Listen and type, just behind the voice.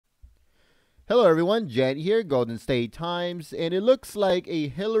Hello everyone, Jen here, Golden State Times, and it looks like a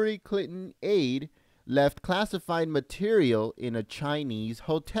Hillary Clinton aide left classified material in a Chinese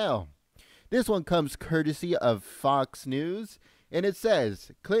hotel. This one comes courtesy of Fox News, and it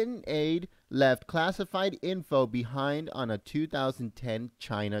says, Clinton aide left classified info behind on a 2010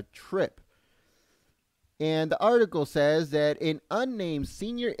 China trip. And the article says that an unnamed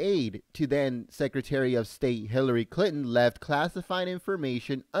senior aide to then Secretary of State Hillary Clinton left classified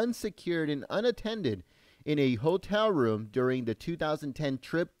information unsecured and unattended in a hotel room during the 2010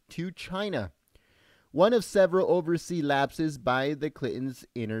 trip to China, one of several overseas lapses by the Clintons'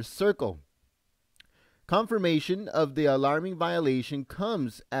 inner circle. Confirmation of the alarming violation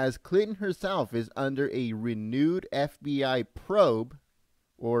comes as Clinton herself is under a renewed FBI probe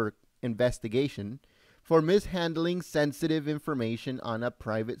or investigation for mishandling sensitive information on a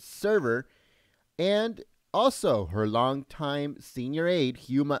private server, and also her longtime senior aide,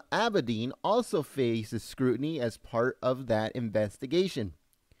 Huma Abedin, also faces scrutiny as part of that investigation.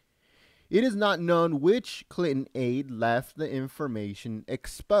 It is not known which Clinton aide left the information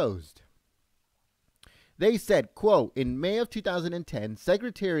exposed. They said, quote, in May of 2010,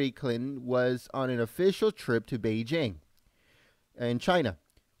 Secretary Clinton was on an official trip to Beijing in China,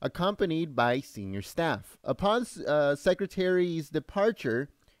 accompanied by senior staff. Upon Secretary's departure,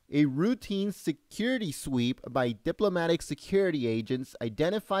 a routine security sweep by diplomatic security agents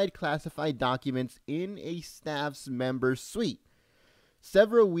identified classified documents in a staff's member's suite.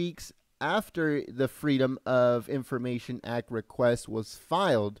 Several weeks after the Freedom of Information Act request was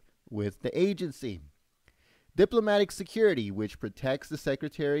filed with the agency. Diplomatic security, which protects the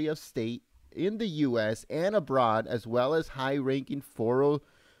Secretary of State in the U.S. and abroad, as well as high-ranking foreign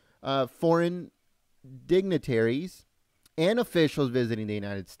dignitaries and officials visiting the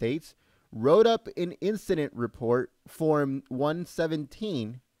United States, wrote up an incident report, Form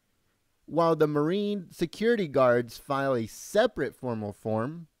 117, while the Marine security guards file a separate formal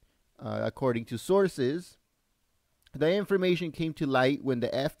form, according to sources. The information came to light when the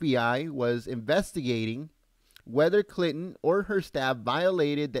FBI was investigating whether Clinton or her staff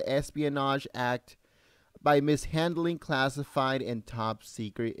violated the Espionage Act by mishandling classified and top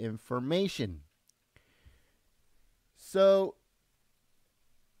secret information. So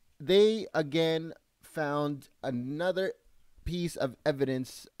they again found another piece of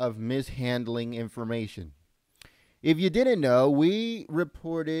evidence of mishandling information. If you didn't know, we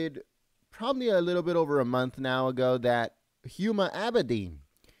reported probably a little bit over a month now ago that Huma Abedin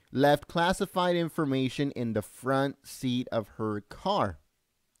left classified information in the front seat of her car.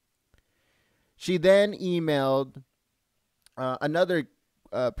 She then emailed another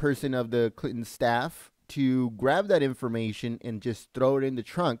person of the Clinton staff to grab that information and just throw it in the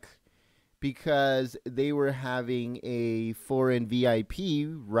trunk because they were having a foreign VIP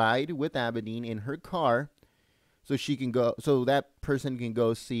ride with Abedin in her car, so that person can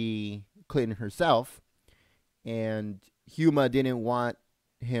go see Clinton herself. And Huma didn't want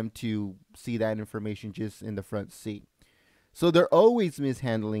him to see that information just in the front seat. So they're always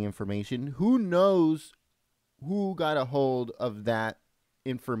mishandling information. Who knows who got a hold of that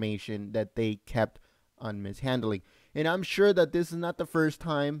information that they kept on mishandling? And I'm sure that this is not the first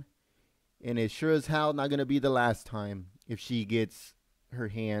time, and it's sure as hell not going to be the last time if she gets her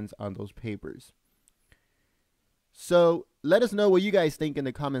hands on those papers. So let us know what you guys think in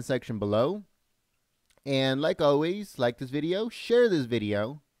the comment section below. And like always, like this video, share this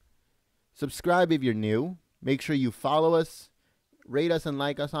video, subscribe if you're new. Make sure you follow us, rate us and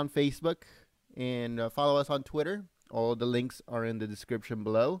like us on Facebook, and follow us on Twitter. All the links are in the description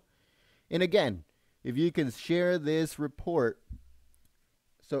below. And again, if you can share this report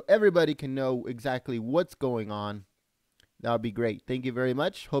so everybody can know exactly what's going on, that would be great. Thank you very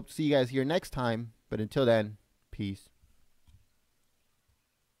much. Hope to see you guys here next time. But until then, peace.